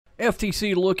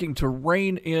FTC looking to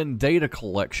rein in data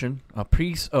collection, a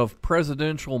piece of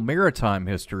presidential maritime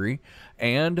history,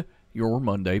 and your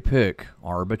Monday pick.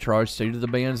 Arbitrage State of the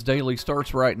Bands Daily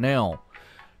starts right now.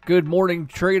 Good morning,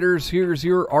 traders. Here's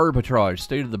your Arbitrage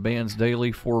State of the Bands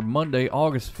Daily for Monday,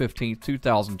 August 15th,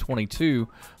 2022.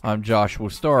 I'm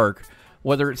Joshua Stark.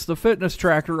 Whether it's the fitness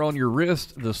tracker on your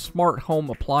wrist, the smart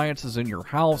home appliances in your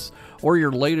house, or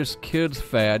your latest kids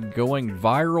fad going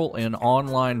viral in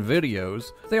online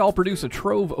videos, they all produce a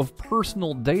trove of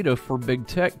personal data for big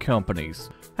tech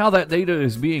companies. How that data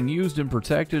is being used and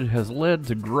protected has led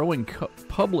to growing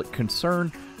public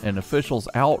concern and officials'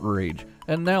 outrage.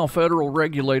 And now federal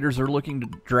regulators are looking to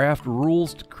draft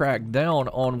rules to crack down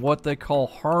on what they call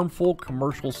harmful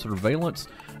commercial surveillance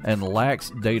and lax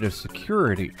data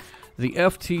security. The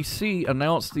FTC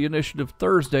announced the initiative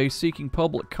Thursday, seeking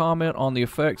public comment on the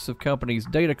effects of companies'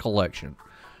 data collection.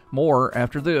 More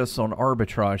after this on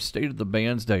Arbitrage State of the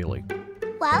Bands Daily.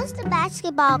 Why was the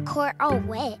basketball court all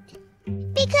wet?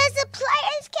 Because the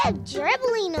players kept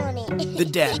dribbling on it. The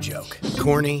dad joke.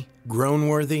 Corny,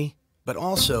 groan-worthy, but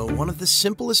also one of the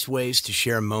simplest ways to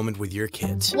share a moment with your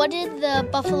kids. What did the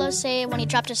buffalo say when he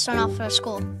dropped his son off at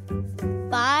school?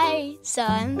 Bye,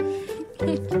 son.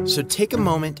 So take a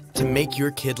moment to make your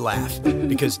kid laugh,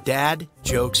 because dad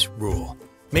jokes rule.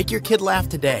 Make your kid laugh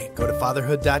today. Go to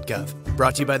fatherhood.gov.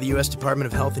 Brought to you by the U.S. Department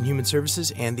of Health and Human Services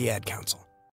and the Ad Council.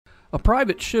 A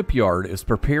private shipyard is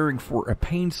preparing for a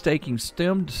painstaking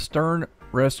stem-to-stern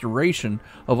restoration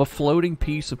of a floating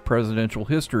piece of presidential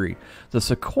history. The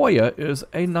Sequoia is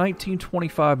a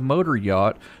 1925 motor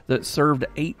yacht that served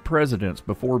 8 presidents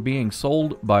before being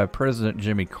sold by President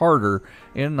Jimmy Carter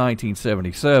in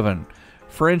 1977.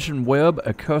 French and Webb,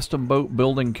 a custom boat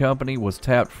building company, was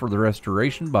tapped for the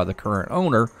restoration by the current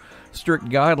owner. Strict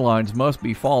guidelines must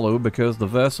be followed because the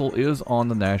vessel is on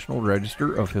the National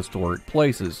Register of Historic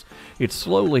Places. It's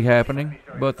slowly happening,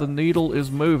 but the needle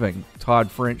is moving, Todd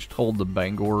French told the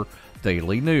Bangor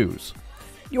Daily News.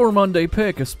 Your Monday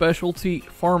pick, a specialty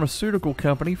pharmaceutical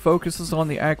company, focuses on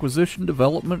the acquisition,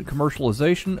 development, and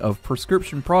commercialization of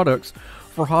prescription products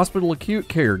for hospital acute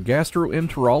care,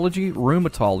 gastroenterology,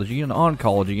 rheumatology, and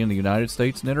oncology in the United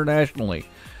States and internationally.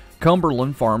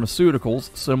 Cumberland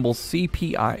Pharmaceuticals, symbol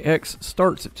CPIX,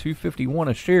 starts at $2.51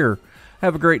 a share.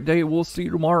 Have a great day. We'll see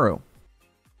you tomorrow.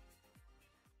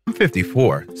 I'm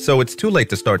 54, so it's too late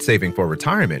to start saving for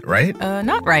retirement, right?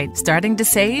 Not right. Starting to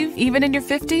save, even in your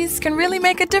 50s, can really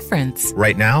make a difference.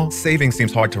 Right now, saving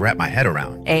seems hard to wrap my head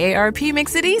around. AARP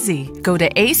makes it easy. Go to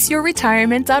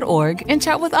aceyourretirement.org and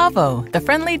chat with Avo, the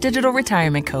friendly digital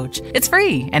retirement coach. It's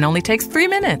free and only takes 3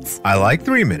 minutes. I like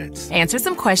 3 minutes. Answer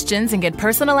some questions and get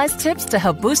personalized tips to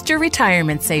help boost your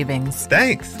retirement savings.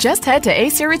 Thanks. Just head to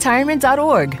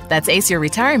aceyourretirement.org. That's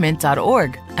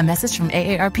aceyourretirement.org. A message from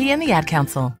AARP and the Ad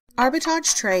Council.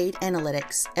 Arbitrage Trade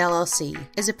Analytics, LLC,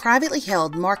 is a privately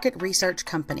held market research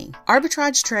company.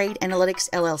 Arbitrage Trade Analytics,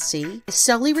 LLC, is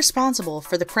solely responsible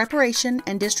for the preparation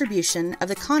and distribution of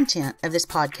the content of this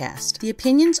podcast. The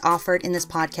opinions offered in this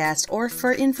podcast are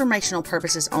for informational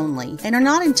purposes only and are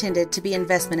not intended to be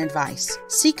investment advice.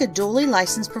 Seek a duly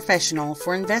licensed professional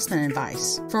for investment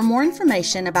advice. For more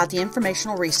information about the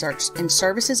informational research and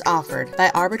services offered by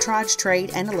Arbitrage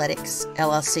Trade Analytics,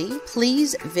 LLC,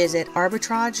 please visit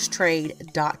arbitragetrade.com.